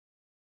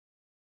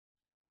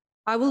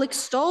I will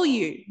extol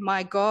you,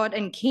 my God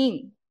and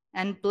King,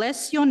 and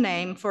bless your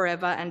name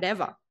forever and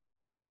ever.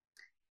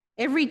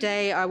 Every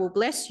day I will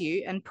bless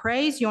you and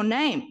praise your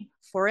name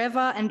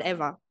forever and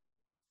ever.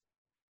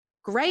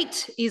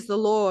 Great is the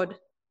Lord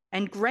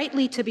and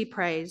greatly to be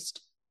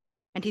praised,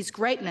 and his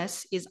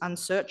greatness is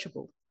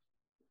unsearchable.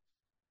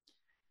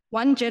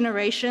 One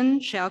generation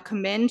shall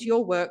commend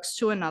your works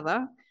to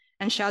another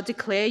and shall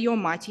declare your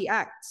mighty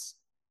acts.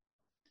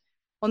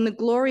 On the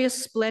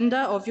glorious splendor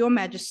of your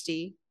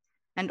majesty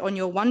and on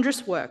your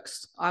wondrous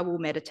works I will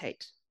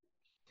meditate.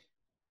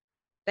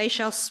 They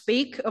shall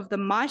speak of the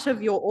might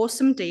of your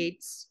awesome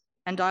deeds,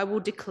 and I will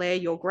declare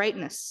your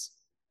greatness.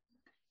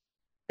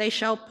 They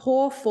shall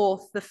pour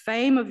forth the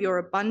fame of your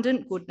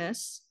abundant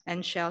goodness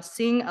and shall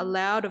sing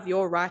aloud of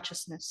your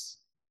righteousness.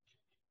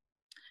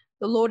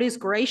 The Lord is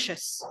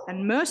gracious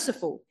and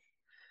merciful,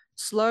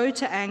 slow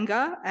to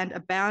anger and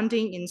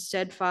abounding in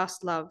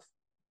steadfast love.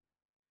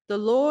 The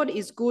Lord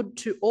is good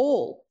to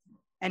all,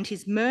 and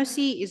his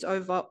mercy is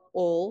over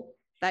all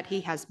that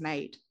he has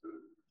made.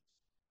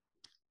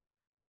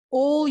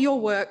 All your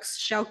works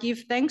shall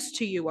give thanks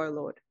to you, O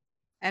Lord,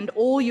 and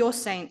all your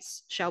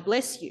saints shall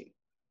bless you.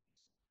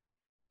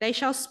 They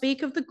shall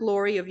speak of the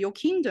glory of your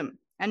kingdom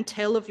and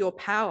tell of your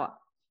power,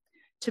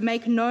 to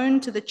make known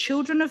to the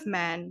children of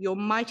man your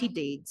mighty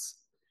deeds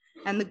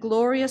and the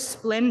glorious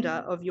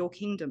splendor of your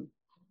kingdom.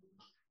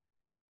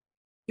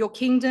 Your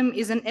kingdom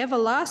is an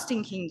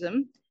everlasting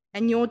kingdom,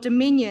 and your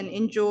dominion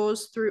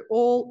endures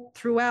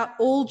throughout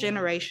all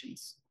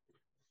generations.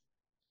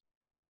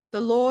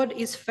 The Lord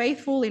is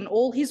faithful in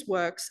all his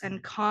works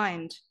and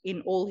kind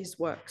in all his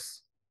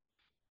works.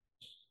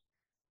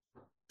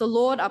 The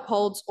Lord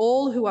upholds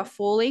all who are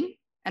falling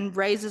and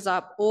raises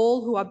up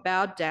all who are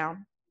bowed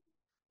down.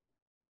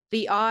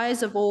 The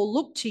eyes of all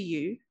look to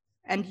you,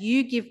 and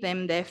you give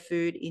them their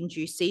food in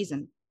due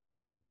season.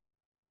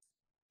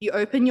 You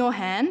open your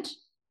hand,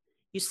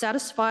 you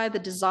satisfy the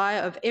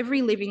desire of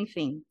every living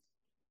thing.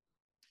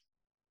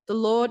 The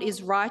Lord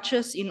is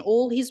righteous in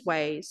all his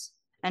ways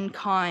and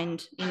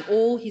kind in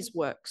all his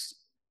works.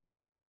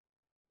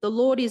 The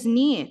Lord is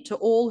near to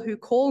all who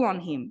call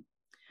on him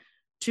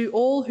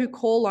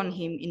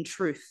in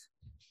truth.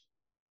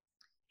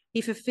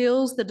 He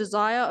fulfills the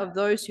desire of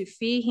those who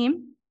fear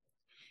him.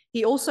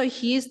 He also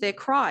hears their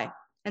cry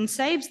and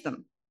saves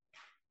them.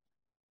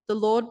 The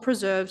Lord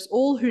preserves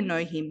all who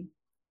know him,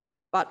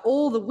 but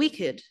all the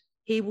wicked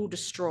he will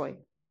destroy.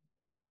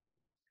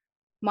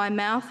 My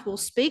mouth will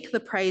speak the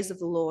praise of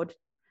the Lord,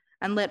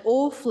 and let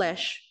all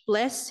flesh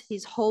bless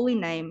his holy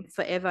name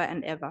forever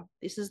and ever.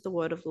 This is the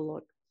word of the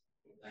Lord.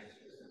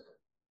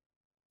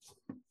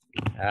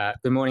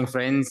 Good morning,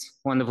 friends.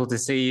 Wonderful to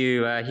see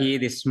you here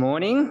this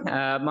morning.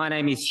 My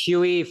name is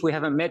Huey, if we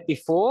haven't met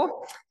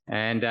before,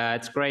 and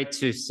it's great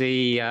to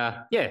see,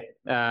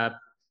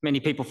 many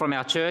people from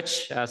our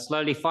church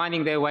slowly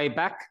finding their way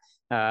back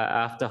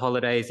after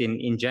holidays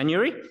in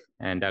January,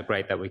 and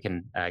great that we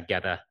can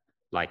gather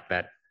like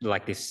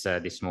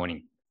this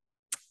morning.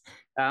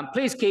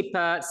 Please keep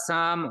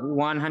Psalm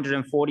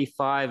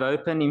 145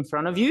 open in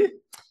front of you,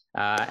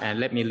 and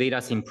let me lead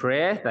us in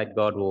prayer that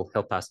God will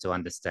help us to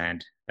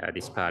understand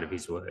this part of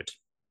his word.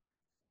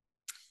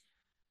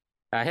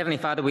 Heavenly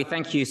Father, we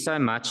thank you so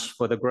much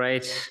for the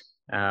great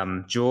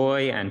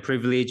joy and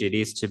privilege it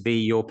is to be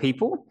your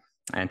people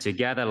and to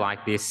gather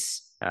like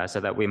this so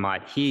that we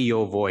might hear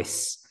your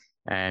voice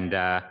and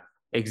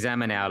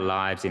examine our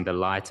lives in the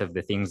light of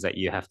the things that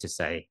you have to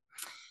say.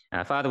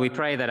 Father, we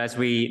pray that as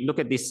we look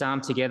at this psalm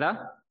together,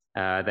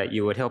 that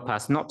you would help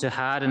us not to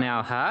harden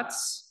our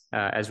hearts,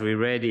 as we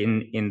read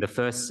in the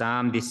first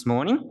psalm this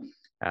morning,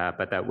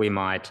 but that we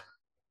might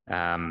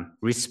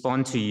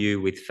respond to you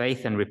with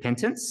faith and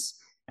repentance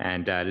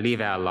and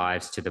live our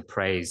lives to the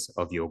praise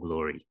of your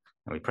glory.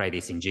 And we pray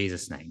this in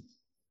Jesus' name.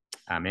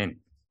 Amen.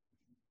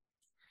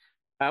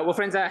 Well,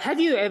 friends, have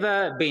you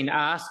ever been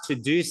asked to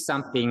do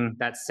something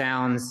that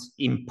sounds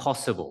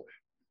impossible?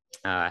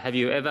 Have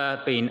you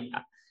ever been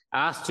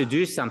asked to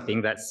do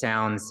something that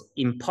sounds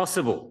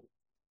impossible?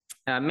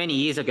 Many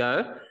years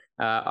ago,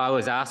 I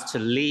was asked to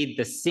lead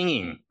the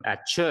singing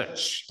at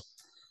church.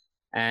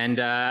 And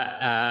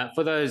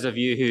for those of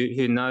you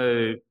who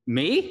know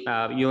me,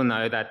 you'll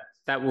know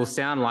that will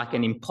sound like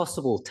an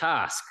impossible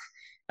task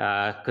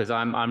because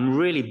I'm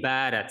really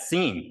bad at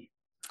singing.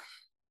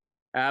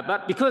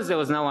 But because there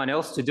was no one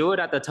else to do it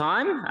at the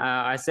time,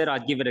 I said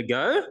I'd give it a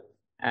go.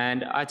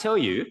 And I tell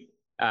you,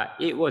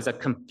 it was a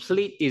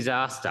complete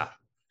disaster.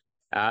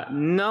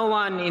 No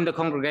one in the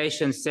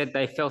congregation said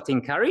they felt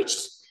encouraged,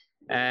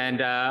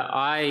 and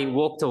I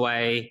walked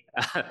away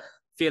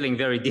feeling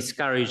very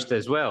discouraged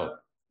as well.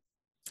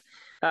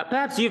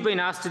 Perhaps you've been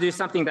asked to do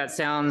something that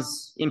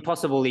sounds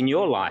impossible in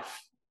your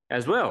life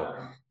as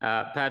well.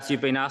 Perhaps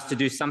you've been asked to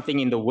do something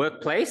in the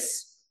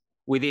workplace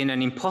within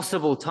an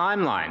impossible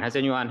timeline. Has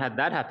anyone had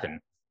that happen?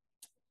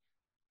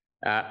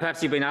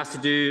 Perhaps you've been asked to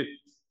do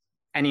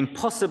an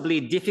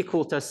impossibly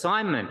difficult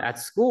assignment at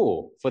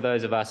school, for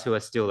those of us who are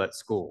still at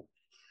school.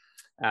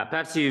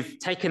 Perhaps you've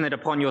taken it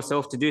upon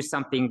yourself to do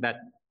something that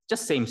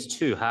just seems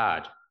too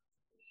hard.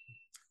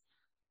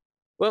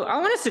 Well, I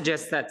want to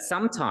suggest that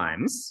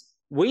sometimes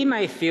we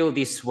may feel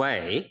this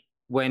way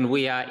when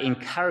we are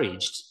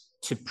encouraged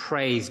to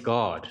praise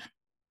God.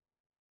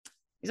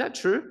 Is that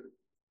true?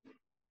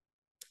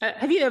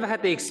 Have you ever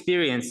had the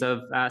experience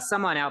of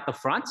someone out the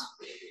front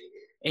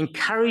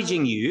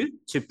encouraging you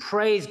to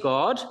praise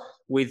God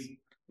with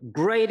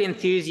great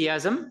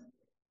enthusiasm,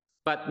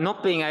 but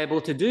not being able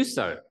to do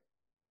so?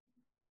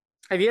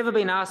 Have you ever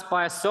been asked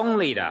by a song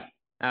leader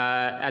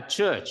at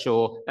church,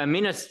 or a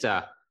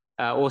minister,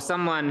 or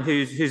someone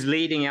who's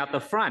leading out the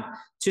front,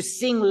 to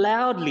sing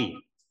loudly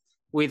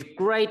with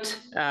great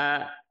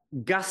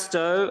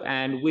gusto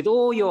and with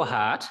all your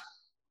heart,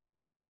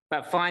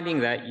 but finding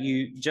that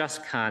you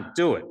just can't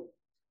do it?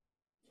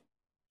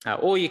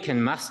 All you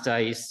can muster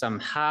is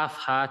some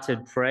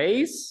half-hearted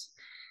praise,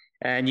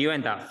 and you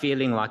end up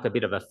feeling like a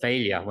bit of a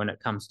failure when it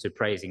comes to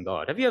praising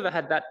God. Have you ever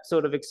had that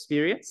sort of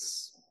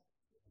experience?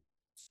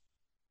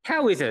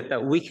 How is it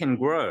that we can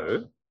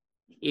grow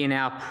in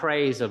our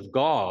praise of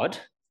God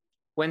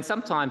when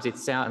sometimes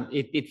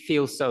it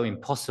feels so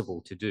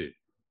impossible to do?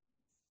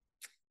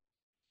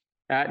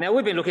 Now,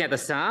 we've been looking at the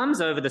Psalms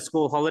over the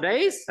school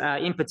holidays.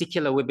 In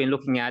particular, we've been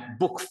looking at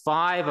Book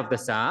 5 of the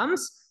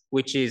Psalms,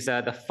 which is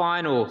the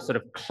final sort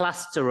of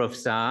cluster of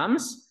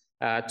Psalms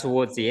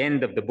towards the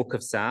end of the book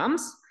of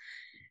Psalms.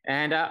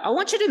 And I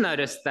want you to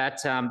notice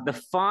that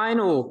the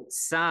final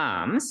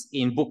Psalms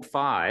in Book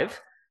 5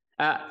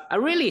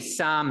 are really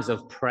Psalms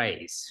of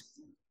praise.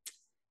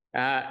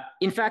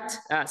 In fact,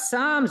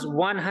 Psalms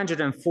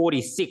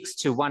 146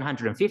 to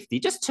 150,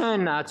 just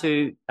turn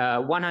to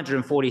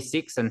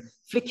 146 and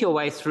flick your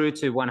way through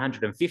to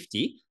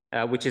 150,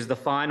 which is the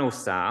final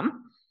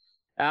Psalm.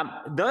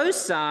 Those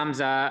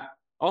Psalms are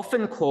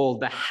often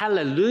called the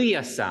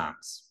Hallelujah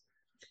Psalms,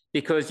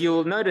 because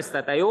you'll notice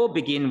that they all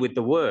begin with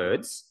the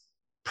words,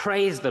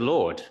 praise the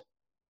Lord,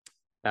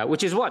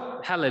 which is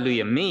what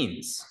hallelujah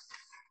means.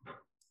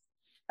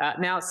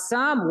 Now,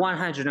 Psalm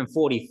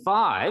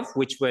 145,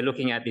 which we're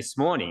looking at this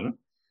morning,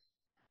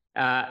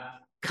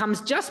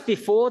 comes just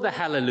before the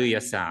Hallelujah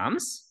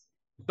Psalms,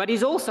 but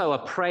is also a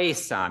praise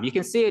psalm. You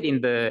can see it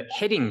in the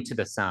heading to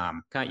the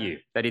psalm, can't you?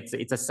 That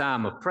it's a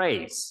psalm of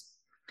praise.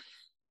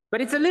 But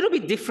it's a little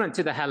bit different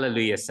to the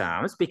Hallelujah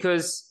Psalms,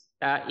 because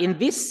in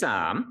this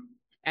psalm,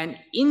 an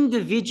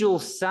individual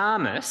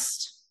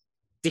psalmist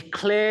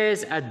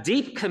declares a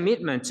deep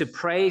commitment to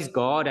praise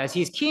God as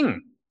his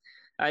king.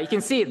 You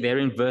can see it there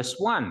in verse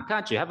 1,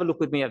 can't you? Have a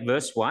look with me at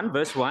verse 1.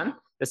 Verse 1,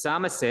 the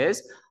psalmist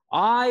says,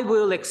 I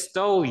will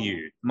extol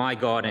you, my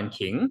God and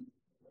King,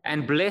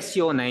 and bless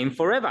your name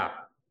forever.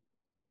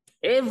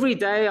 Every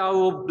day I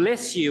will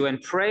bless you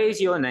and praise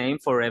your name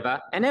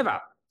forever and ever.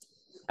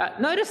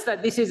 Notice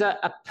that this is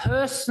a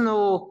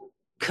personal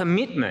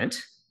commitment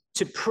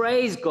to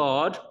praise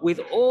God with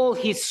all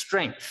his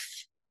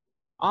strength.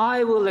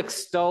 I will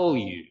extol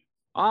you.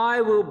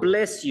 I will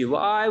bless you.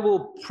 I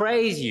will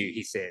praise you,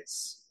 he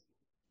says.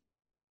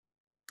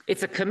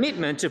 It's a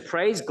commitment to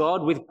praise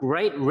God with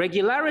great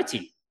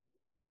regularity.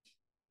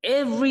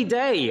 Every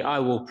day I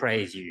will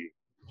praise you,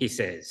 he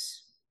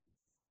says.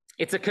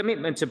 It's a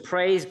commitment to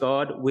praise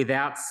God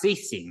without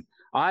ceasing.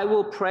 I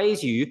will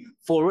praise you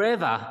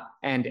forever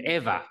and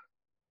ever,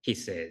 he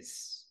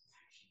says.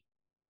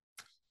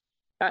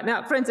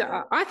 Now, friends,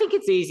 I think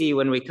it's easy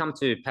when we come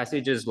to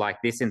passages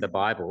like this in the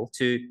Bible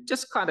to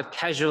just kind of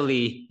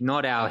casually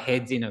nod our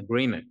heads in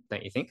agreement,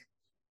 don't you think?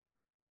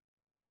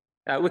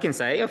 We can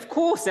say, of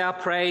course, our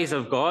praise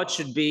of God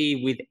should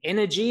be with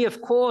energy.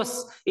 Of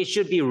course, it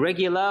should be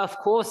regular. Of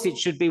course, it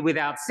should be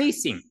without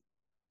ceasing.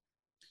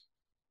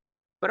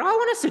 But I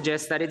want to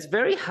suggest that it's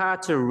very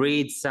hard to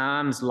read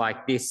Psalms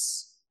like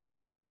this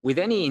with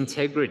any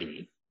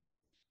integrity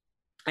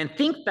and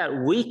think that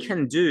we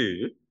can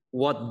do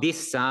what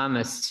this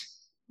psalmist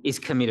is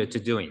committed to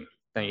doing,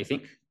 don't you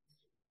think?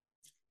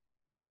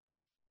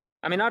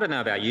 I mean, I don't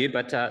know about you,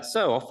 but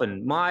so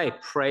often my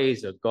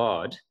praise of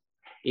God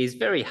is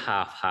very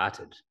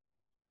half-hearted.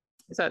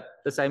 Is that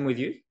the same with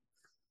you?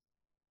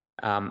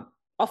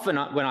 Often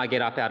when I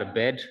get up out of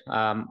bed,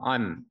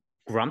 I'm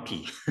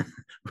grumpy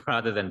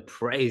rather than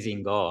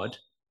praising God.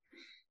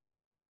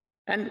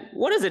 And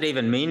what does it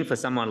even mean for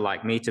someone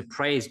like me to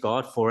praise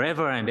God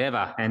forever and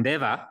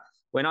ever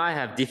when I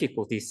have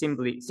difficulty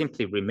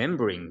simply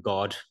remembering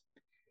God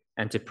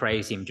and to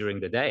praise him during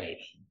the day?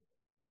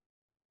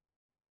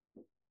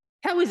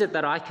 How is it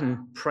that I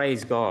can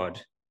praise God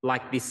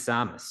like this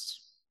psalmist,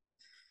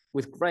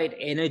 with great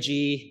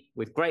energy,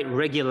 with great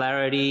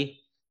regularity,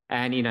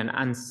 and in an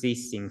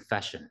unceasing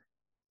fashion?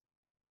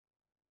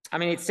 I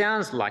mean, it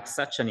sounds like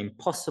such an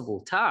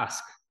impossible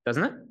task,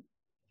 doesn't it?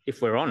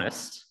 If we're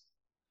honest.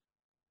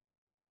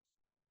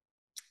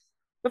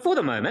 But for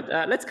the moment,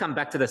 let's come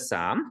back to the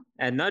psalm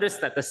and notice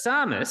that the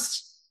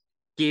psalmist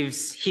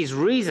gives his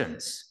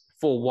reasons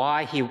for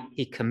why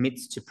he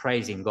commits to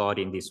praising God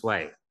in this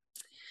way.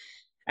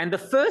 And the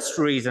first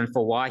reason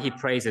for why he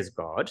praises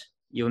God,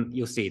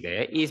 you'll see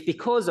there, is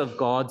because of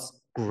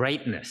God's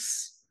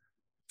greatness.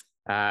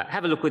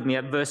 Have a look with me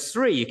at verse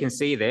 3. You can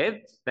see there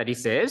that he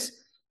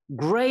says,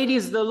 great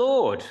is the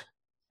Lord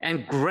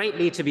and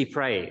greatly to be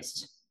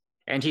praised,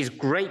 and his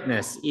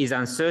greatness is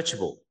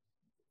unsearchable.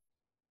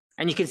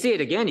 And you can see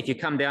it again if you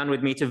come down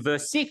with me to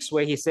verse 6,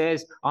 where he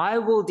says, I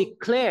will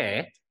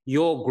declare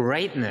your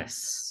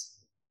greatness.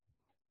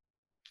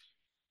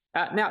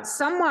 Now,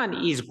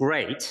 someone is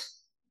great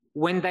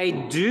when they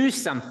do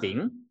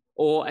something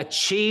or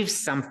achieve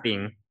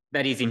something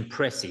that is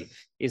impressive,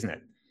 isn't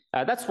it?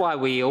 That's why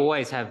we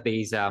always have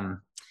these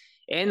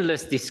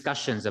endless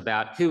discussions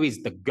about who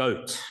is the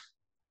GOAT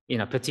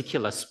in a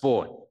particular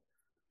sport,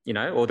 you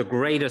know, or the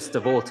greatest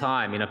of all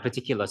time in a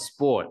particular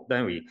sport,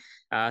 don't we?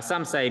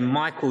 Some say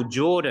Michael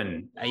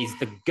Jordan is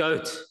the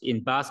GOAT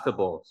in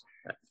basketball.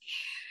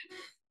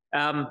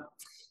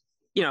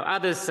 You know,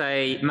 others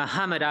say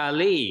Muhammad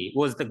Ali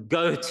was the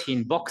GOAT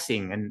in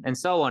boxing, and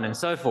so on and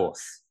so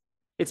forth.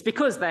 It's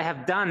because they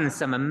have done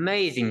some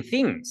amazing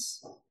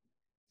things.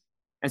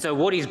 And so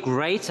what is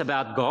great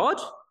about God?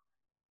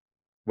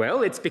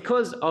 Well, it's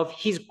because of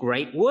his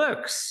great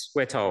works,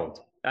 we're told.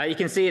 You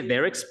can see it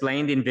there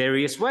explained in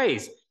various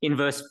ways. In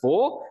verse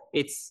 4,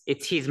 it's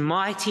his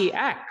mighty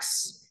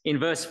acts. In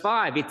verse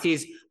 5, it's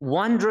his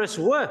wondrous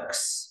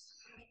works.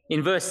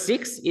 In verse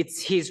 6,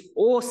 it's his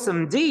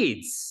awesome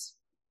deeds.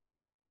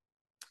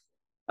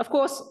 Of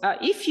course,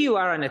 if you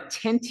are an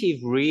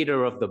attentive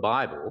reader of the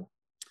Bible,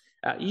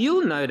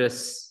 you'll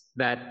notice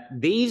that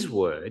these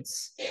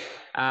words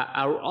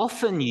are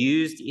often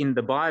used in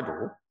the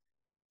Bible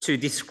to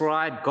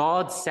describe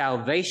God's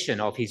salvation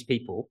of his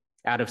people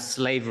out of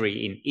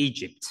slavery in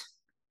Egypt.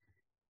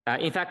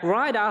 In fact,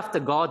 right after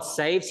God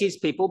saves his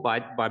people by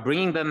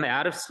bringing them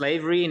out of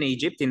slavery in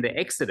Egypt in the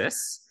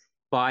Exodus,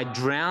 by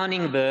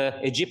drowning the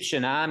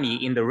Egyptian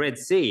army in the Red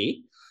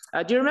Sea,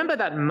 do you remember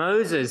that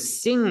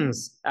Moses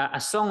sings a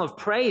song of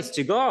praise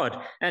to God?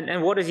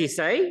 And what does he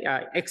say?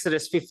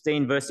 Exodus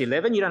 15, verse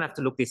 11. You don't have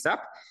to look this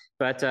up,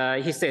 but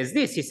he says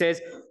this. He says,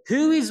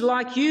 who is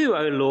like you,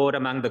 O Lord,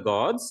 among the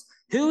gods?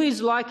 Who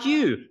is like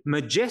you,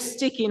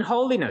 majestic in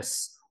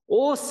holiness,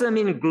 awesome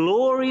in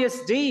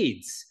glorious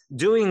deeds,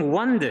 doing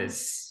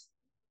wonders?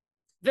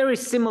 Very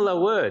similar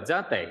words,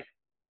 aren't they?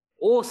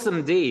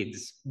 Awesome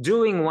deeds,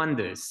 doing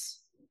wonders.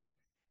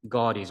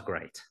 God is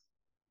great.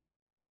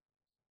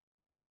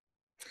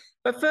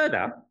 But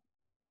further,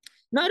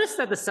 notice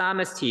that the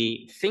psalmist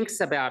here thinks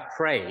about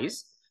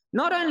praise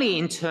not only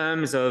in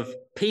terms of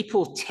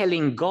people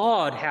telling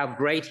God how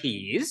great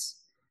he is,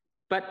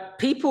 but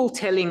people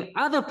telling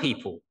other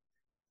people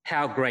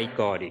how great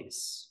God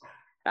is.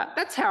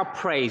 That's how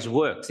praise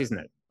works, isn't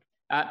it?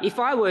 If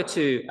I were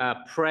to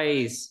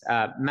praise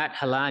Matt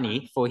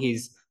Halani for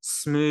his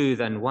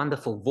smooth and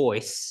wonderful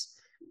voice,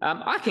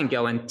 I can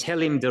go and tell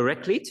him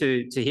directly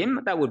to him.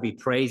 That would be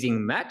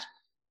praising Matt.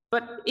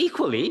 But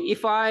equally,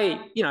 if I,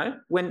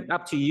 went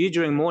up to you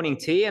during morning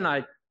tea and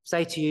I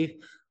say to you,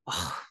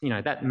 oh,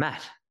 that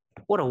Matt,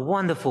 what a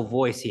wonderful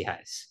voice he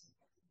has.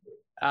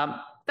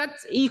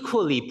 That's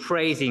equally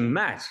praising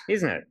Matt,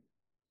 isn't it?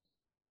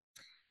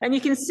 And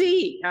you can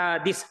see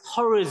this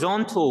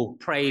horizontal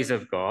praise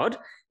of God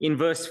in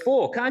verse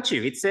 4, can't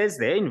you? It says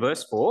there in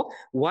verse 4,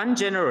 one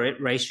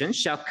generation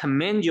shall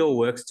commend your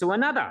works to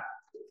another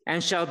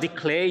and shall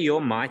declare your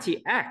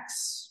mighty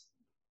acts.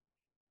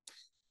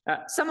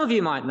 Some of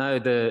you might know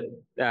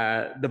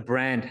the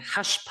brand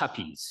Hush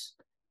Puppies.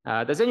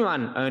 Does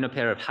anyone own a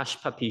pair of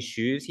Hush Puppy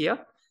shoes here?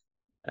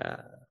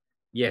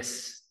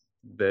 Yes,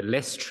 the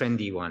less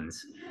trendy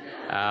ones.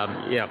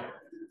 Yeah.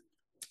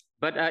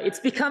 But it's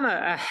become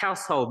a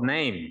household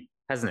name,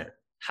 hasn't it?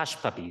 Hush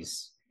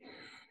Puppies.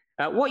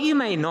 What you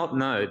may not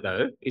know,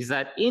 though, is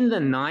that in the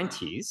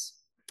 90s,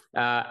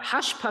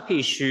 Hush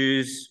Puppy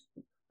shoes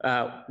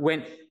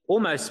went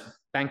almost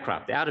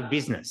bankrupt, out of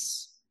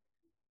business.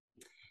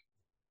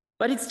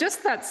 But it's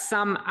just that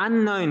some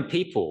unknown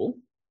people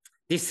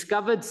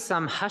discovered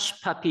some Hush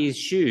Puppies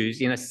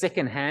shoes in a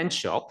second-hand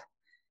shop,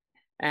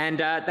 and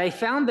they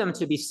found them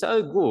to be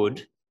so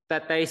good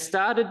that they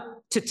started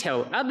to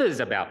tell others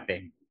about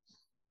them.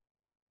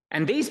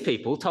 And these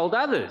people told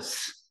others.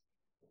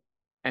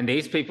 And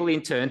these people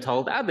in turn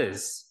told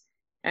others.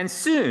 And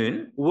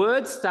soon,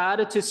 word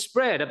started to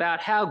spread about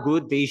how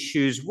good these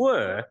shoes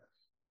were.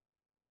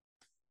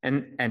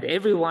 And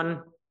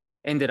everyone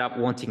ended up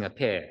wanting a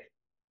pair.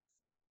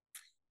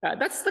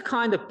 That's the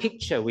kind of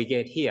picture we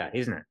get here,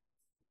 isn't it?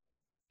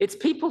 It's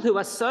people who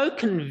are so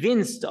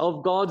convinced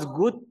of God's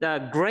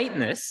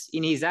greatness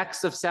in his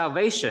acts of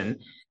salvation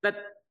that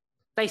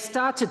they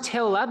start to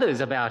tell others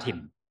about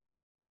him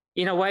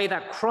in a way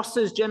that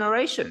crosses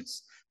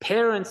generations.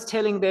 Parents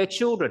telling their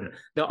children,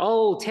 the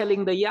old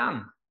telling the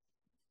young.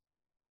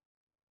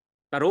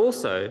 But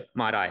also,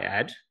 might I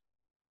add,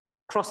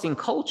 crossing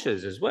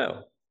cultures as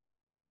well.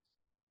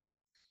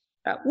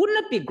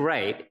 Wouldn't it be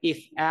great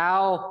if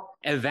our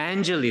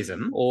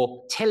evangelism,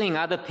 or telling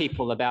other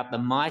people about the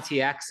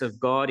mighty acts of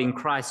God in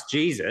Christ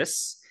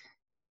Jesus,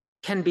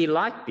 can be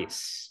like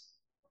this?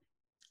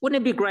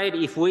 Wouldn't it be great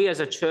if we as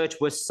a church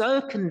were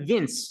so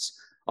convinced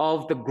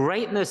of the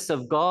greatness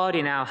of God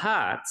in our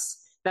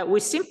hearts that we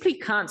simply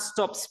can't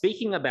stop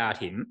speaking about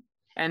him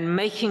and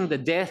making the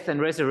death and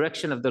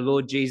resurrection of the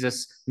Lord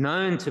Jesus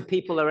known to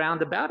people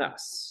around about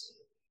us.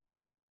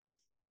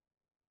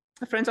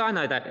 Friends, I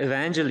know that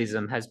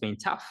evangelism has been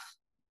tough.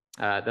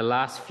 The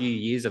last few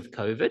years of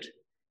COVID,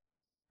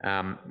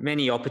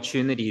 many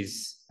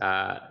opportunities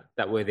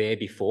that were there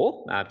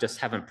before just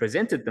haven't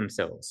presented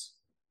themselves.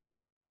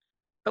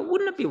 But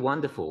wouldn't it be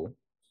wonderful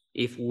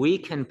if we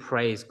can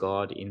praise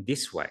God in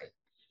this way?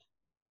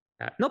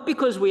 Not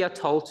because we are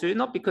told to,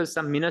 not because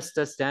some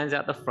minister stands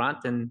out the front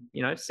and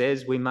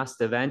says we must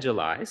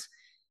evangelize,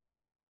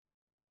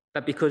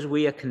 but because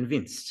we are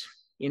convinced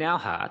in our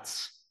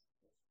hearts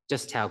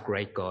just how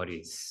great God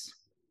is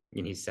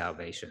in his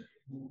salvation.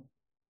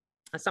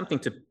 That's something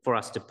for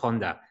us to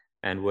ponder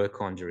and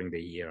work on during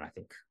the year, I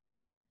think.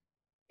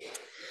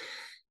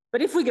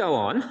 But if we go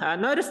on,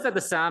 notice that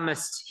the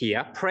psalmist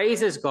here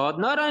praises God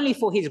not only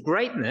for his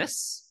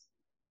greatness,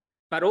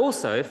 but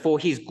also for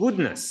his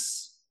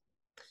goodness.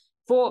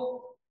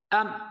 For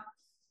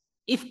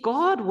if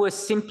God were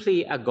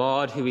simply a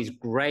God who is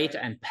great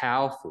and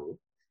powerful,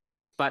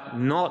 but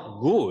not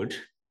good,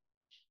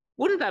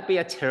 wouldn't that be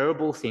a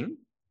terrible thing?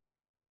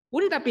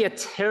 Wouldn't that be a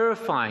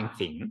terrifying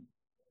thing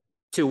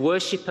to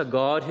worship a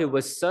God who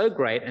was so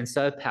great and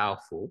so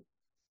powerful,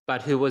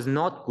 but who was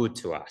not good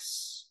to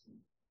us?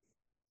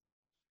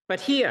 But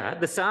here,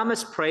 the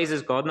psalmist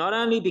praises God not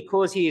only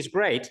because he is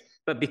great,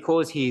 but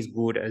because he is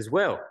good as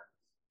well.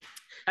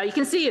 You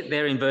can see it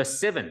there in verse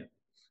 7,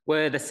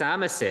 where the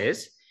psalmist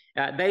says,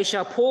 they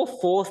shall pour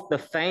forth the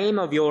fame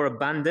of your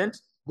abundant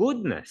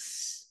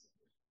goodness.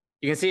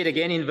 You can see it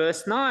again in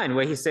verse 9,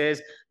 where he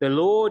says, the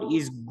Lord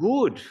is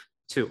good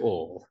to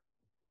all,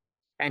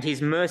 and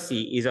his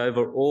mercy is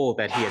over all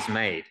that he has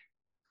made.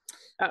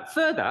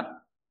 Further,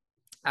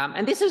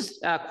 and this is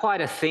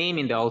quite a theme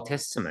in the Old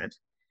Testament,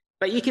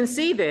 but you can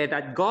see there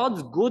that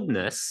God's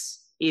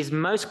goodness is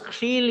most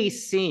clearly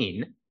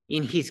seen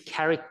in his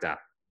character.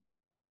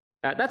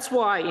 That's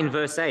why in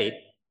verse 8,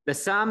 the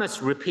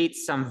psalmist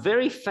repeats some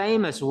very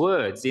famous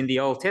words in the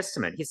Old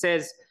Testament. He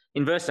says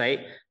in verse 8,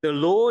 the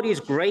Lord is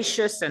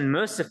gracious and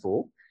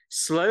merciful,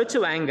 slow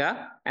to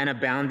anger and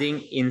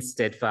abounding in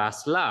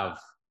steadfast love.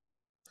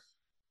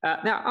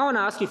 Now, I want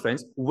to ask you,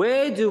 friends,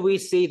 where do we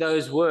see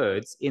those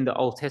words in the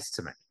Old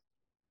Testament?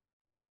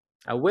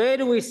 Where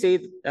do we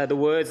see the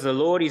words, the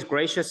Lord is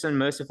gracious and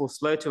merciful,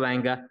 slow to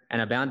anger,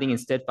 and abounding in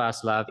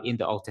steadfast love in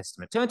the Old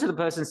Testament? Turn to the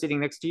person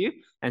sitting next to you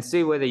and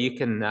see whether you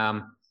can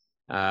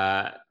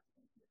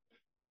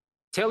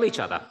tell each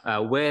other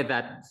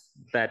where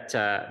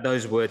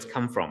those words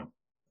come from.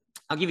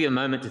 I'll give you a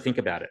moment to think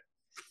about it.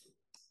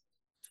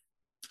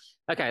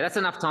 Okay, that's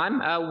enough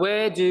time.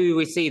 Where do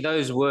we see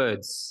those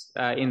words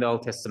in the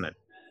Old Testament?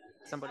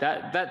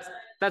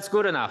 That's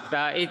good enough.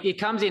 It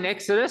comes in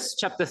Exodus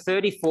chapter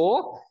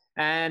 34.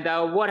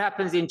 And what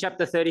happens in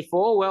chapter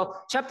 34?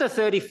 Well, chapter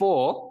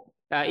 34,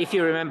 if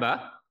you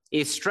remember,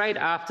 is straight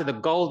after the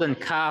golden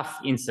calf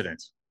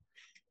incident.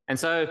 And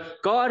so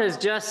God has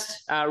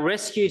just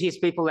rescued his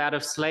people out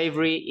of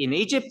slavery in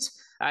Egypt.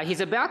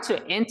 He's about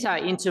to enter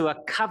into a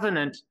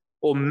covenant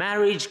or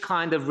marriage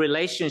kind of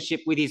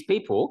relationship with his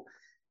people,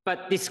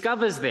 but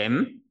discovers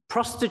them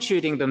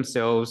prostituting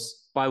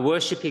themselves by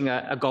worshipping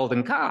a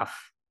golden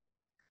calf.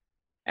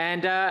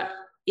 And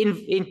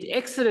in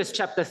Exodus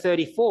chapter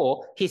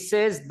 34, he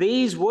says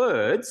these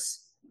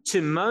words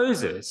to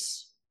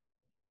Moses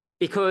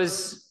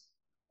because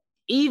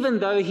even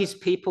though his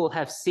people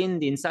have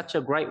sinned in such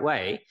a great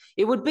way,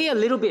 it would be a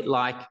little bit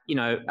like,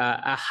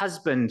 a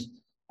husband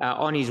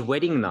on his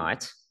wedding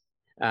night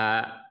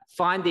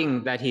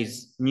finding that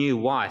his new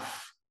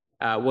wife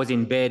was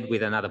in bed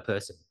with another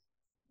person.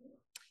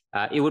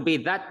 It would be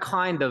that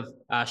kind of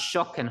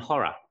shock and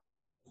horror.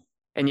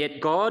 And yet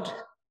God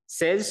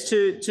says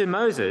to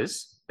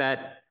Moses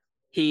that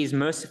he is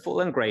merciful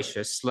and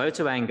gracious, slow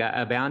to anger,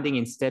 abounding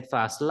in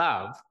steadfast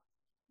love,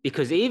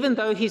 because even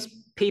though his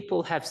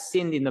people have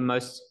sinned in the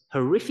most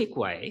horrific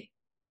way,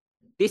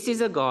 this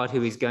is a God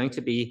who is going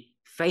to be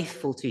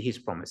faithful to his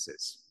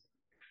promises,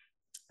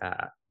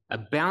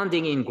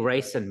 abounding in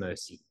grace and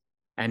mercy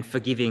and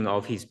forgiving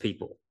of his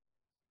people.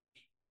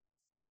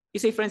 You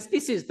see, friends,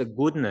 this is the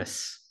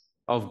goodness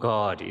of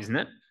God, isn't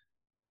it?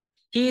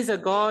 He is a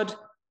God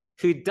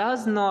who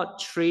does not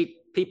treat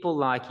people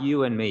like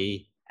you and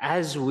me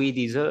as we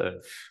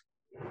deserve.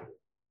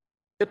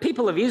 The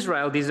people of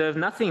Israel deserve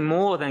nothing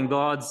more than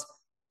God's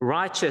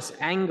righteous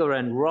anger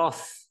and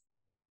wrath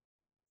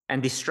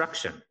and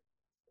destruction.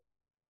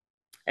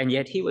 And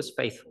yet he was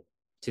faithful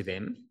to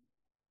them.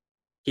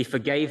 He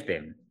forgave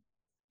them,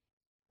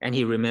 and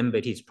he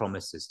remembered his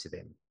promises to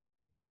them.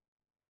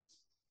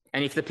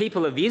 And if the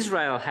people of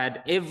Israel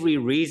had every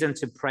reason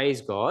to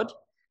praise God,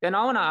 then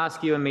I want to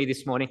ask you and me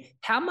this morning,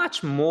 how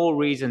much more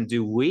reason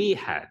do we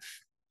have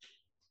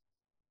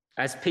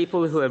as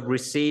people who have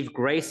received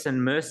grace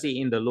and mercy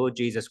in the Lord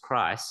Jesus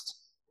Christ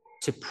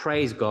to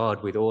praise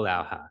God with all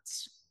our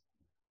hearts?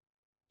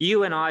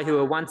 You and I, who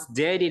were once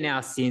dead in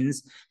our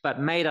sins, but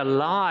made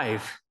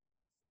alive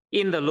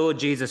in the Lord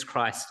Jesus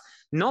Christ,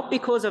 not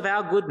because of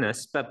our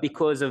goodness, but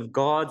because of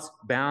God's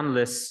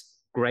boundless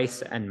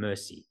grace and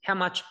mercy, how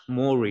much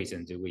more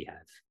reason do we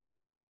have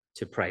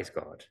to praise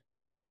God?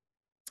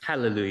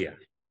 Hallelujah.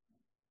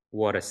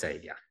 What a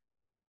Savior.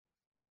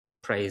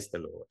 Praise the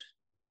Lord.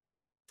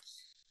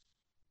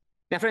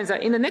 Now, friends,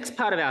 in the next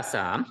part of our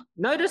psalm,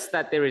 notice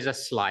that there is a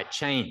slight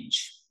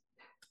change.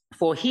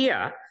 For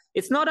here,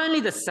 it's not only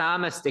the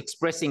psalmist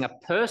expressing a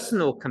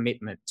personal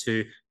commitment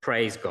to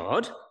praise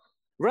God,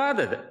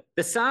 rather,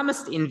 the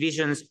psalmist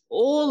envisions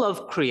all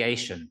of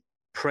creation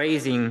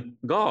praising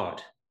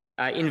God.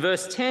 In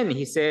verse 10,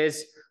 he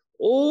says,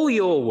 "All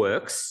your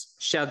works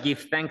shall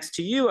give thanks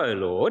to you, O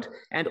Lord,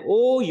 and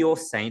all your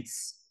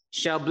saints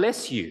shall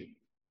bless you."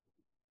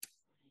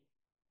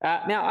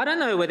 Now, I don't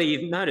know whether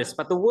you've noticed,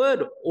 but the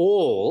word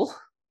all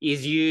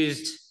is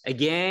used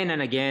again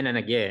and again and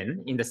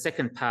again in the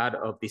second part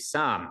of this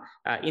psalm.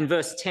 In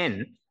verse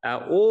 10,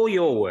 all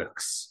your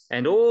works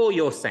and all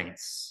your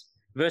saints.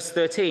 Verse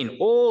 13,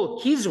 all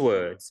his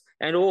words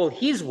and all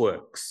his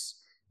works.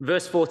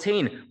 Verse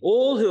 14,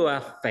 all who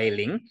are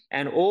failing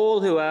and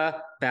all who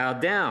are bowed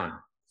down.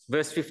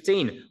 Verse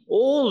 15,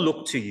 all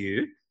look to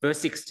you. Verse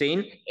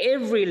 16,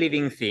 every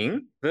living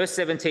thing. Verse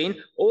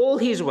 17, all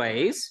his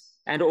ways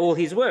and all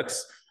his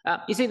works.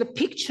 You see, the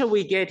picture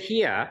we get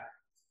here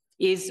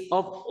is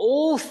of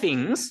all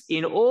things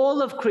in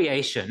all of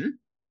creation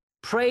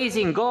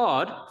praising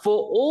God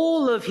for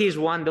all of his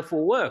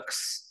wonderful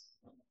works,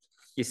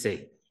 you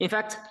see. In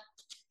fact,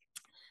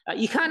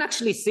 you can't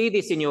actually see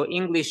this in your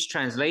English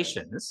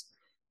translations,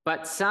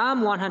 but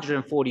Psalm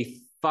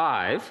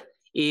 145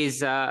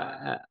 is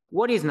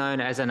what is known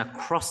as an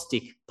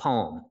acrostic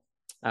poem.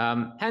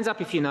 Hands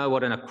up if you know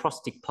what an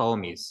acrostic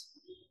poem is.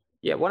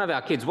 Yeah, one of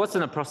our kids. What's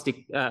an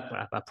acrostic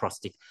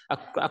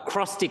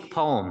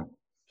poem?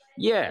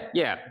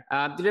 Yeah.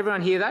 Did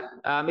everyone hear that?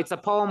 It's a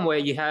poem where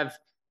you have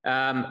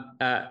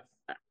a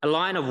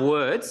line of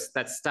words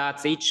that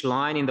starts each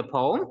line in the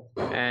poem,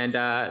 and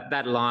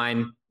that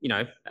line,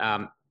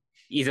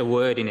 is a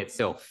word in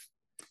itself.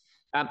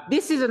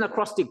 This is an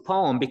acrostic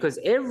poem because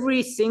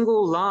every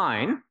single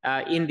line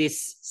in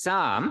this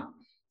psalm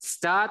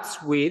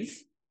starts with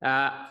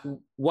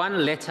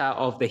one letter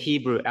of the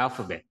Hebrew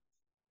alphabet.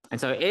 And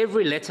so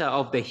every letter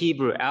of the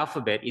Hebrew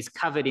alphabet is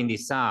covered in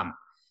this psalm.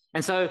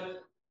 And so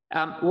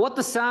what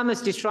the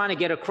psalmist is trying to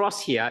get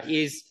across here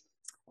is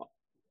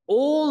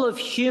all of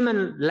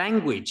human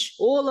language,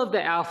 all of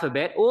the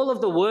alphabet, all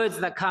of the words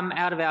that come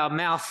out of our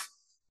mouth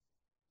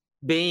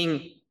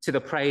being to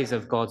the praise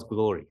of God's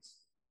glory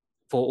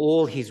for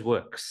all his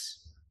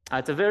works.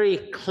 It's a very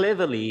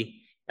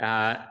cleverly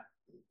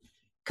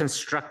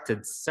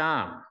constructed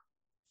psalm.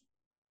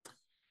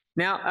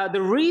 Now,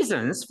 the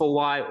reasons for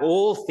why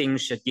all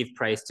things should give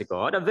praise to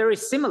God are very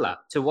similar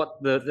to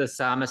what the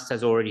psalmist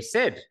has already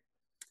said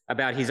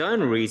about his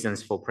own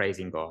reasons for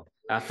praising God.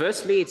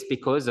 Firstly, it's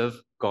because of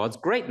God's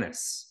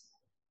greatness.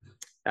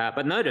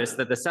 But notice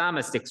that the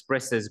psalmist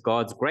expresses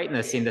God's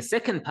greatness in the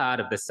second part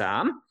of the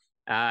psalm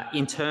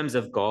in terms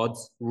of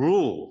God's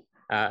rule.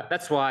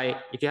 That's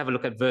why if you have a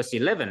look at verse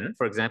 11,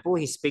 for example,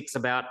 he speaks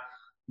about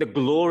the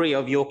glory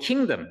of your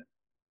kingdom.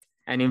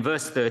 And in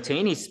verse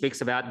 13, he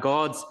speaks about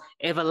God's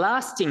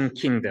everlasting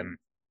kingdom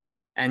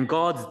and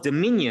God's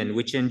dominion,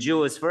 which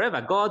endures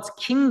forever. God's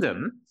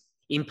kingdom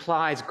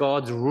implies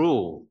God's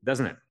rule,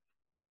 doesn't it?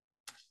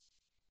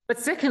 But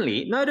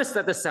secondly, notice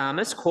that the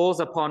psalmist calls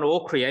upon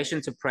all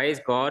creation to praise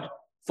God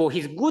for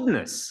his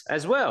goodness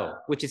as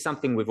well, which is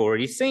something we've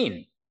already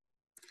seen.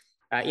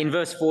 In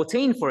verse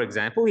 14, for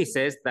example, he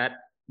says that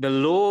the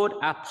Lord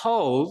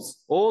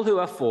upholds all who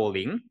are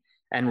falling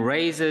and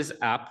raises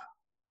up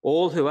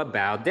all who are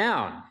bowed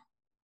down.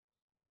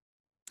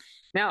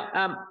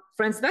 Now,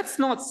 friends, that's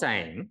not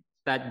saying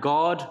that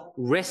God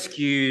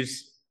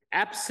rescues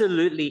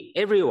absolutely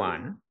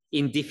everyone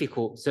in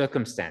difficult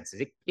circumstances.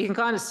 It can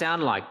kind of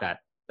sound like that,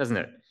 doesn't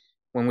it?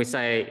 When we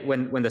say,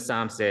 when the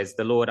psalm says,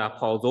 the Lord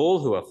upholds all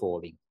who are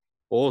falling,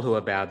 all who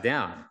are bowed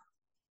down.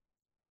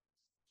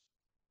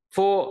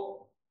 For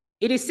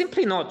it is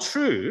simply not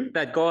true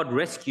that God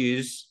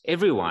rescues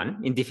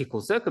everyone in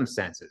difficult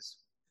circumstances.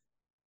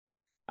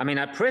 I mean,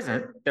 at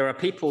present, there are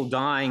people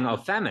dying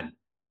of famine.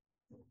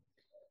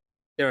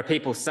 There are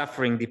people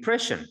suffering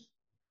depression.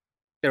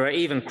 There are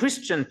even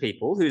Christian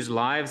people whose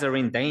lives are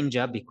in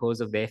danger because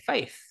of their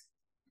faith.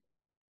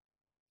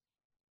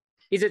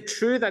 Is it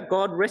true that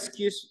God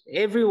rescues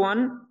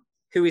everyone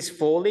who is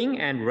falling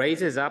and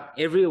raises up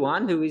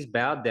everyone who is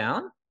bowed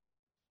down?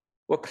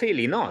 Well,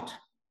 clearly not.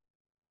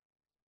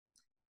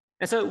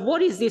 And so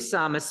what is this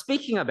psalmist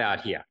speaking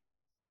about here?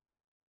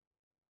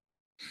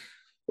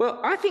 Well,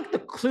 I think the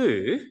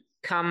clue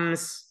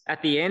comes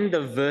at the end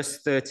of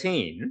verse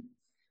 13,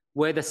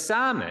 where the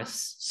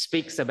psalmist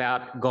speaks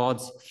about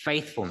God's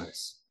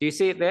faithfulness. Do you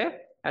see it there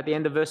at the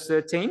end of verse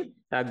 13?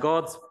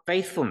 God's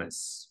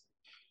faithfulness.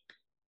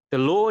 The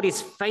Lord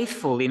is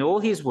faithful in all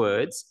his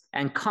words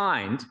and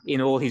kind in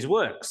all his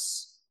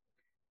works.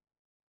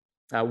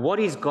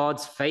 What is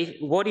God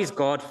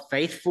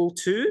faithful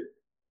to?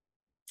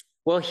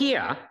 Well,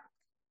 here,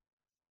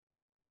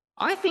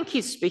 I think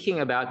he's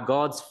speaking about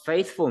God's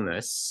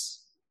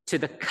faithfulness to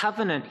the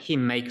covenant he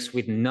makes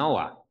with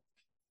Noah.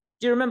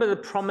 Do you remember the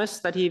promise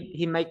that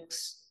he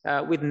makes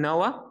with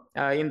Noah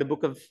in the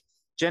book of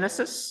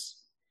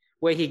Genesis,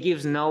 where he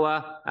gives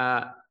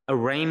Noah a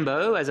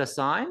rainbow as a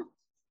sign?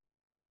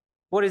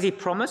 What does he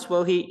promise?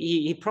 Well,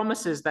 he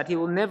promises that he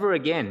will never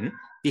again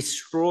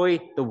destroy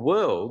the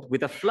world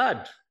with a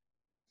flood.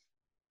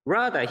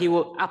 Rather, he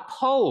will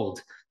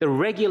uphold the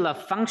regular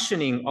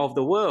functioning of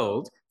the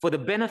world for the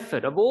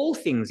benefit of all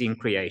things in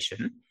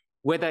creation,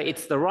 whether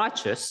it's the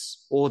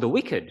righteous or the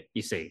wicked,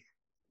 you see.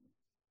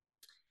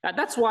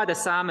 That's why the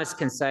psalmist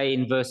can say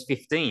in verse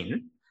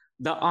 15,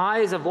 the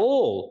eyes of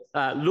all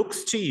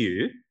looks to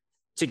you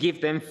to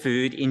give them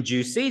food in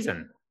due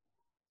season.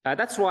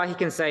 That's why he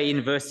can say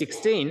in verse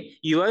 16,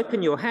 you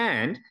open your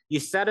hand, you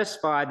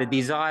satisfy the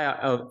desire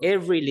of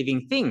every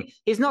living thing.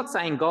 He's not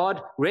saying God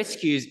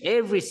rescues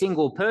every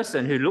single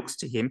person who looks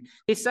to him.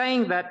 He's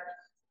saying that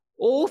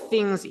all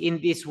things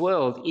in this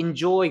world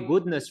enjoy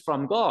goodness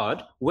from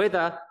God,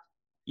 whether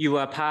you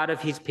are part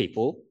of his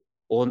people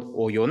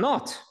or you're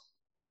not.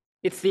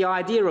 It's the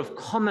idea of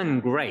common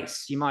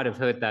grace. You might have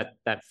heard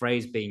that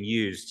phrase being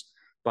used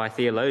by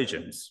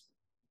theologians.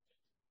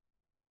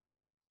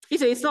 You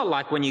see, it's not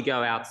like when you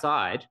go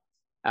outside,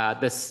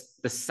 the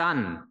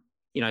sun,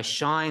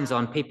 shines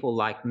on people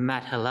like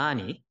Matt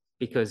Helani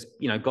because,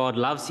 God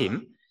loves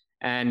him.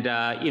 And,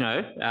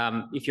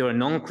 if you're a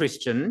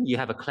non-Christian, you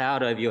have a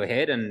cloud over your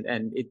head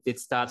and it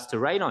starts to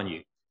rain on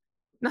you.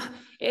 No,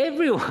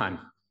 everyone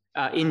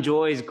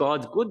enjoys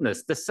God's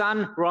goodness. The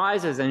sun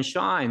rises and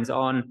shines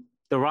on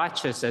the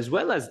righteous as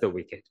well as the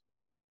wicked.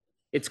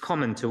 It's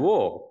common to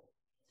all.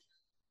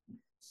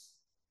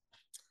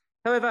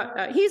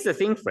 However, here's the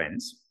thing,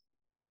 friends.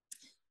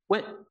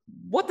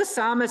 What the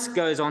psalmist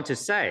goes on to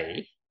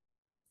say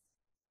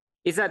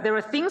is that there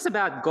are things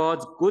about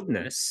God's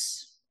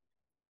goodness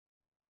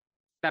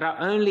that are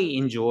only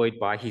enjoyed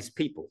by his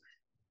people.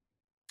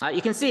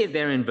 You can see it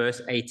there in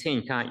verse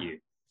 18, can't you?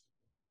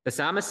 The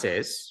psalmist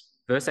says,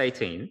 verse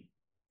 18,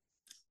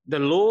 the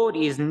Lord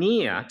is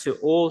near to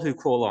all who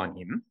call on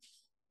him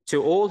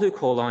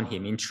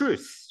in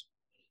truth.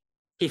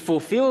 He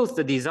fulfills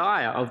the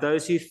desire of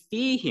those who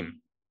fear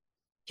him.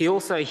 He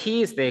also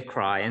hears their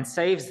cry and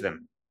saves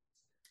them.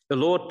 The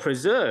Lord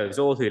preserves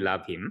all who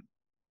love him,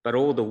 but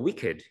all the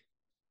wicked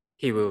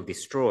he will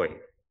destroy.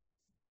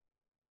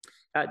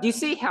 Do you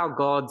see how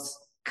God's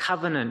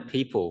covenant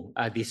people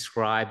are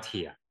described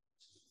here?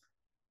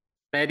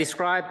 They are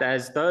described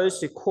as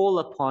those who call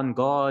upon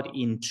God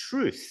in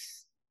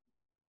truth,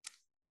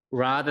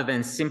 rather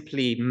than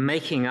simply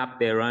making up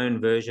their own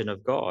version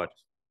of God.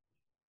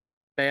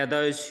 They are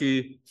those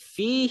who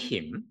fear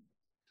him,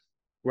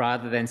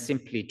 rather than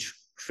simply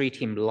treat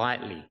him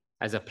lightly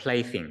as a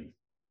plaything.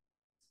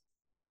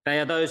 They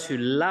are those who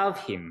love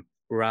him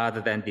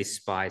rather than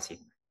despise him.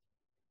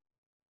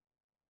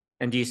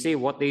 And do you see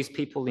what these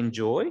people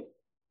enjoy?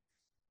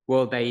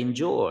 Well, they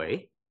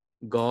enjoy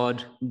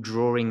God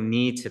drawing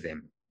near to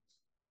them.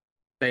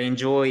 They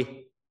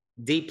enjoy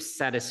deep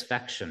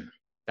satisfaction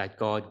that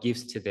God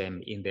gives to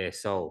them in their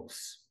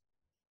souls.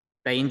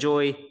 They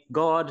enjoy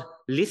God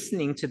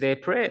listening to their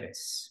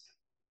prayers.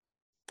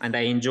 And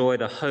they enjoy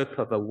the hope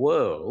of a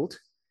world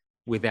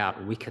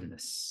without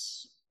wickedness.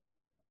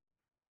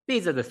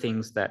 These are the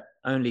things that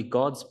only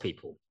God's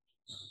people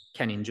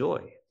can enjoy.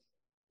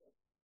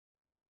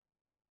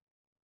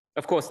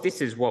 Of course,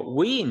 this is what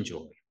we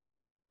enjoy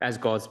as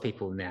God's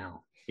people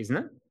now, isn't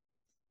it?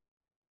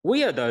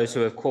 We are those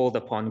who have called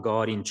upon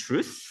God in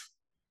truth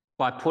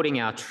by putting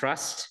our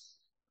trust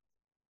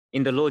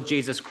in the Lord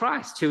Jesus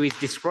Christ, who is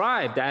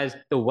described as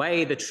the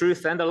way, the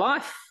truth, and the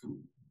life.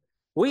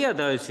 We are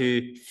those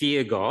who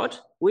fear God.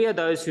 We are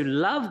those who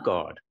love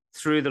God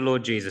through the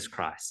Lord Jesus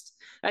Christ.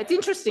 It's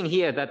interesting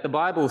here that the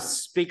Bible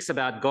speaks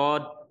about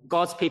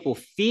God's people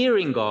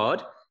fearing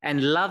God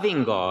and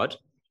loving God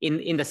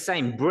in the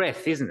same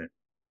breath, isn't it?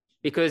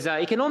 Because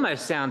it can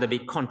almost sound a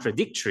bit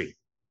contradictory.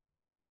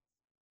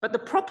 But the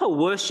proper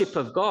worship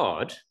of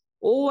God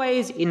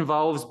always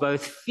involves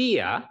both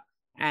fear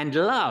and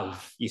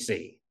love, you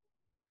see.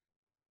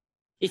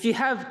 If you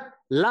have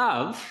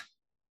love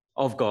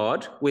of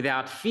God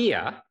without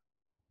fear,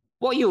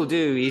 what you'll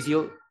do is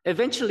you'll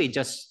eventually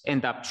just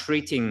end up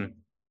treating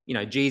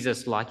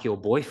Jesus like your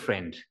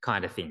boyfriend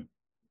kind of thing.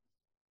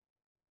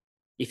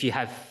 If you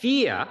have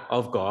fear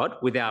of God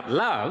without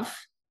love,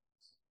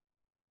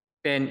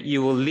 then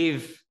you will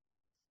live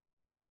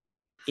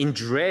in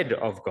dread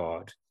of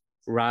God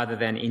rather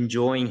than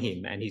enjoying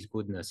him and his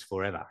goodness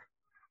forever.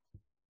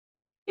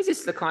 Is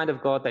this the kind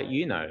of God that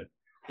you know?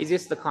 Is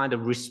this the kind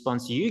of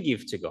response you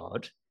give to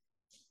God?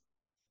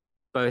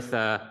 Both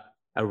a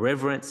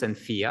reverence and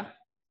fear,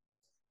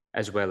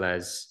 as well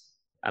as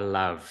a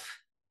love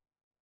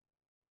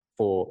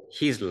for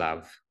his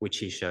love, which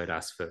he showed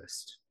us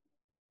first.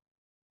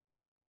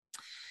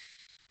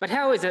 But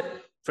how is it,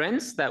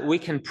 friends, that we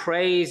can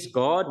praise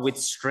God with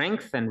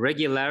strength and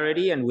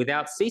regularity and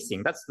without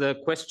ceasing? That's the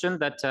question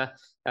that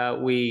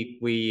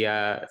we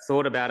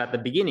thought about at the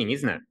beginning,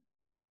 isn't it?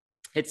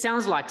 It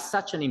sounds like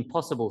such an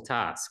impossible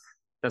task,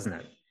 doesn't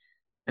it?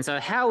 And so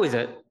how is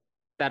it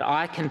that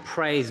I can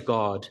praise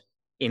God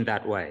in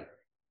that way?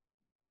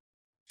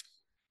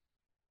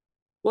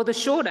 Well, the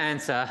short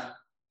answer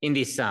in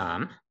this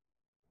psalm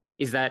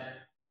is that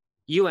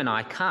you and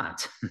I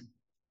can't.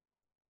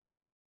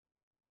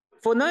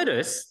 For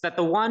notice that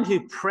the one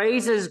who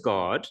praises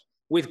God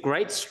with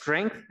great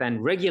strength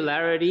and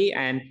regularity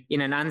and in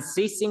an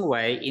unceasing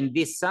way in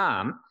this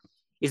psalm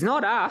is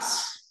not us,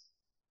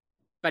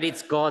 but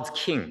it's God's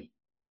King.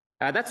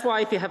 That's why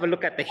if you have a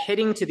look at the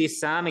heading to this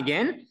psalm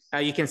again,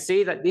 you can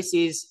see that this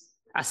is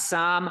a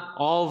psalm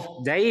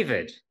of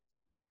David.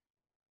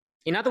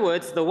 In other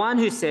words, the one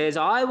who says,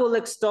 I will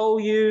extol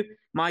you,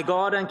 my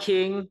God and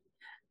King,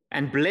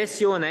 and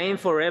bless your name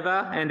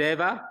forever and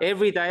ever.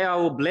 Every day I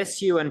will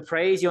bless you and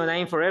praise your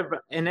name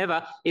forever and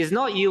ever, is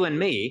not you and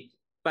me,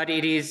 but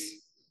it is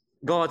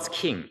God's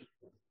King.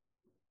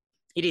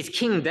 It is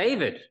King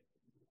David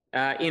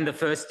in the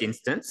first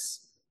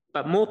instance,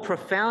 but more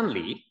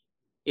profoundly,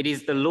 it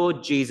is the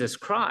Lord Jesus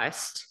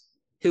Christ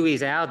who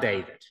is our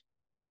David,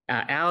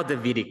 our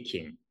Davidic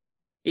King.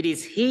 It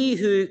is he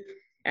who,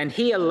 and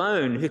he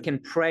alone, who can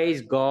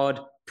praise God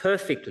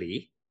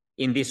perfectly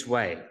in this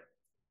way.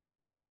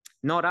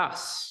 Not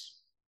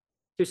us,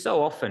 who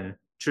so often,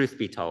 truth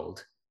be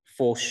told,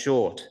 fall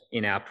short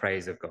in our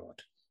praise of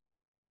God.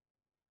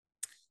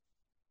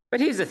 But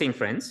here's the thing,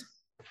 friends.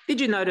 Did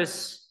you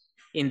notice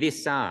in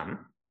this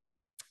psalm,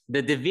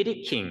 the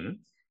Davidic King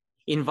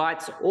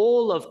invites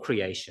all of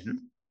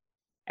creation,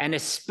 and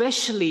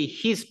especially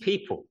his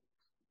people,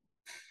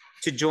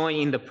 to join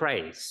in the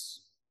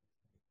praise?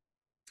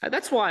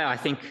 That's why I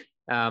think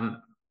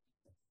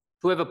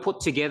whoever put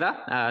together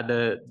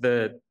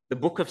the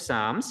book of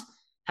Psalms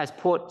has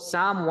put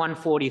Psalm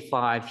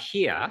 145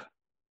 here,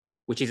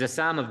 which is a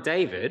psalm of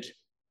David,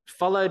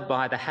 followed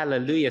by the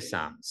Hallelujah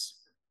Psalms.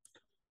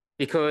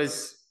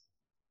 Because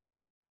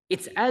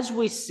it's as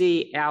we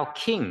see our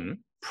King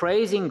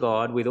praising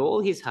God with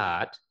all his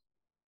heart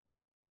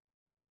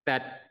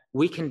that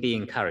we can be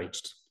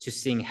encouraged to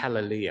sing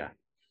Hallelujah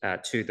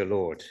to the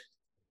Lord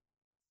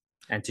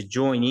and to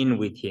join in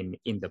with him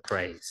in the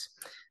praise.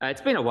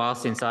 It's been a while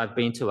since I've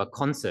been to a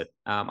concert.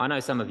 I know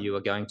some of you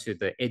are going to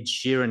the Ed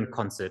Sheeran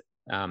concert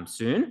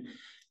soon,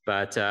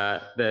 but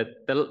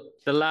the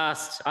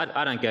last,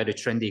 I don't go to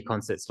trendy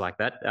concerts like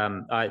that.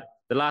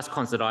 The last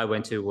concert I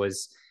went to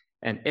was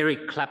an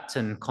Eric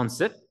Clapton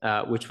concert,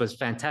 which was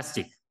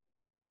fantastic.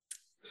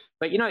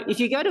 But, you know, if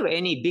you go to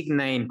any big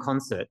name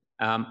concert,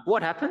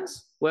 what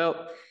happens?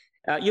 Well,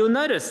 you'll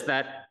notice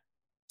that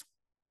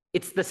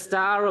it's the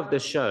star of the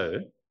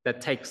show that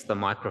takes the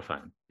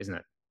microphone, isn't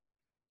it?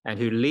 And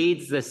who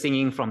leads the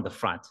singing from the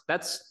front.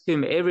 That's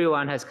whom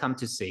everyone has come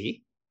to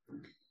see.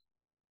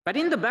 But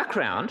in the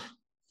background,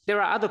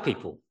 there are other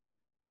people.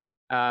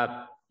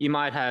 You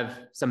might have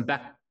some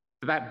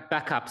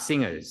backup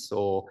singers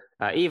or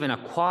even a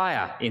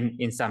choir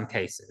in some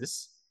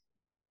cases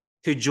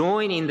who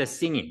join in the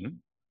singing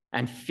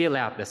and fill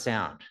out the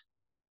sound.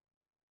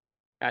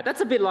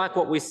 That's a bit like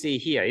what we see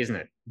here, isn't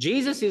it?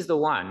 Jesus is the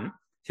one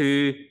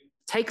who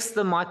takes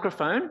the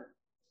microphone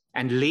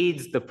and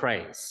leads the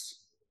praise.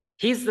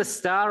 He's the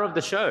star of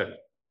the show.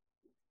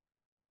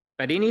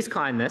 But in his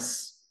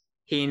kindness,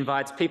 he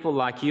invites people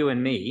like you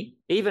and me,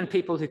 even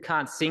people who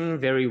can't sing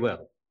very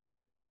well,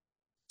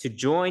 to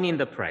join in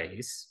the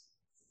praise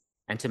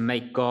and to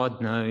make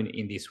God known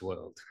in this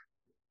world,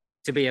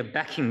 to be a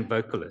backing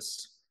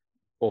vocalist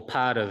or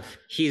part of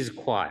his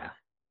choir,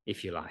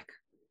 if you like.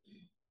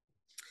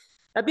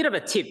 A bit of a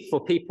tip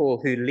for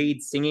people who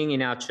lead singing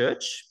in our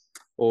church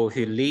or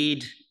who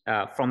lead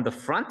from the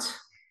front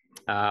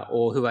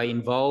or who are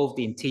involved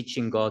in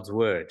teaching God's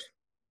word.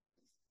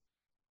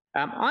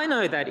 I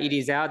know that it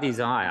is our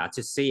desire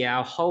to see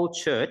our whole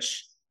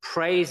church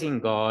praising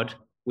God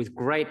with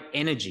great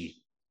energy.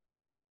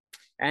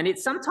 And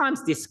it's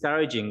sometimes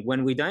discouraging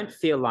when we don't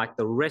feel like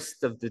the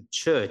rest of the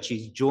church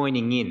is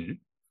joining in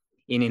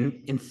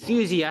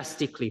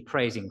enthusiastically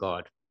praising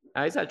God.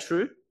 Is that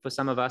true for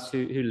some of us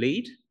who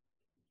lead?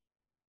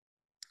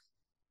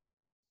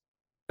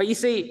 But you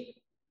see,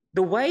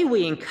 the way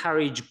we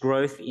encourage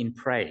growth in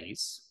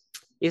praise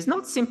is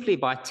not simply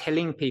by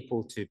telling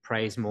people to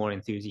praise more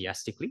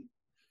enthusiastically.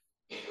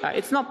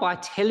 It's not by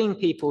telling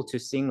people to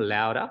sing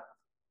louder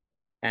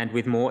and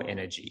with more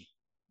energy.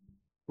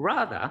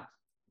 Rather,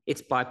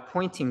 it's by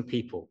pointing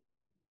people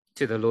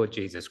to the Lord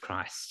Jesus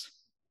Christ,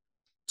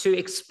 to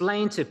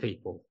explain to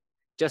people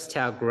just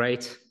how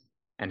great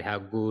and how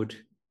good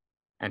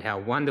and how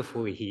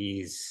wonderful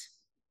he is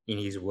in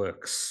his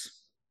works.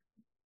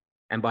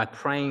 And by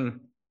praying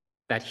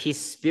that his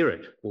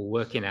Spirit will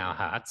work in our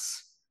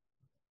hearts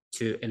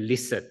to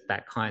elicit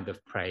that kind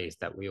of praise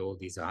that we all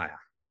desire.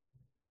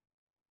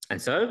 And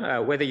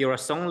so, whether you're a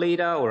song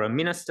leader or a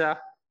minister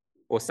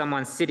or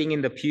someone sitting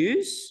in the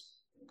pews,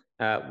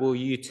 will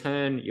you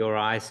turn your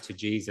eyes to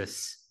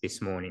Jesus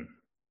this morning?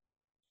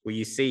 Will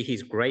you see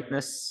his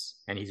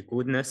greatness and his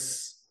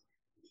goodness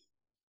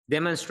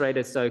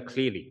demonstrated so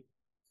clearly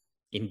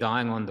in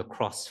dying on the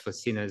cross for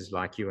sinners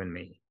like you and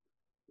me?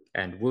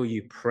 And will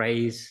you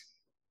praise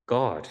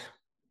God?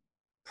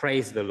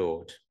 Praise the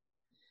Lord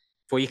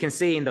For you can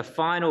see in the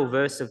final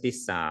verse of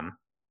this psalm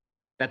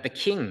that the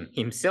King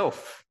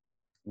himself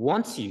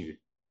wants you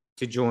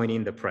to join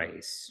in the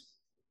praise.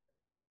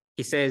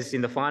 He says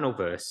in the final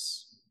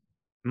verse,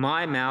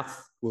 "My mouth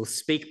will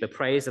speak the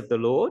praise of the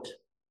Lord."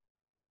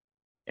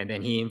 And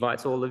then he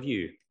invites all of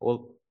you,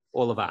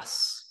 all of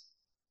us.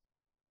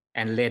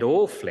 "And let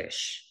all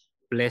flesh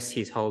bless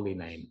his holy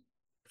name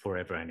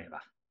forever and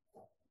ever."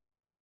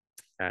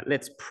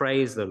 Let's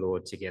praise the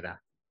Lord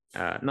together,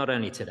 not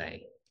only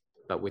today,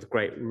 but with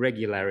great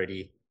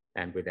regularity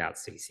and without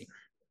ceasing.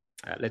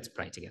 Let's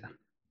pray together.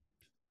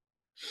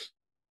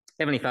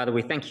 Heavenly Father,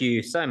 we thank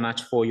you so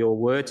much for your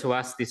word to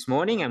us this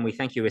morning, and we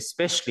thank you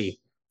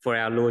especially for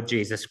our Lord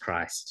Jesus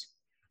Christ.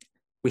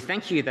 We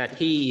thank you that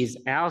he is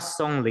our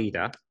song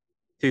leader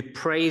who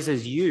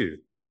praises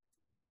you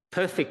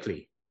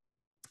perfectly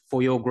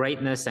for your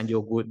greatness and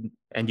your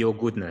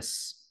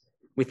goodness.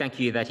 We thank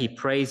you that he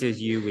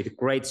praises you with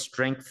great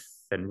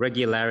strength and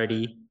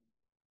regularity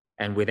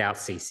and without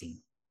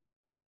ceasing,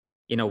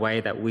 in a way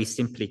that we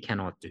simply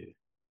cannot do.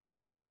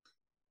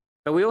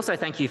 But we also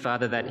thank you,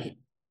 Father, that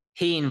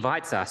he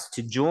invites us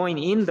to join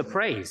in the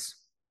praise.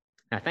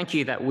 Now, thank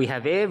you that we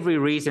have every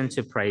reason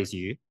to praise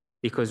you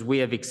because we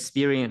have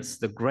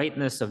experienced the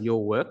greatness of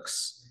your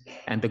works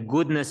and the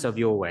goodness of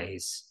your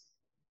ways,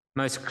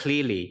 most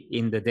clearly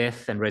in the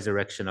death and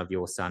resurrection of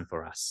your Son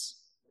for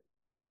us.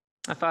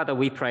 Now, Father,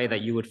 we pray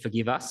that you would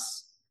forgive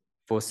us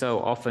for so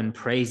often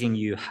praising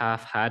you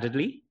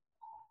half-heartedly,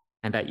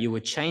 and that you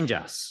would change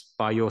us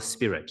by your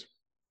Spirit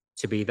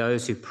to be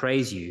those who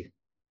praise you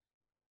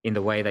in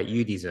the way that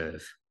you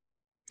deserve,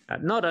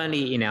 not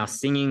only in our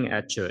singing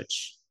at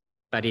church,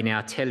 but in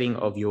our telling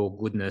of your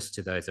goodness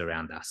to those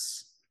around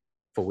us.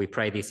 For we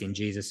pray this in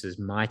Jesus'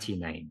 mighty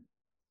name.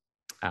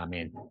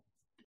 Amen.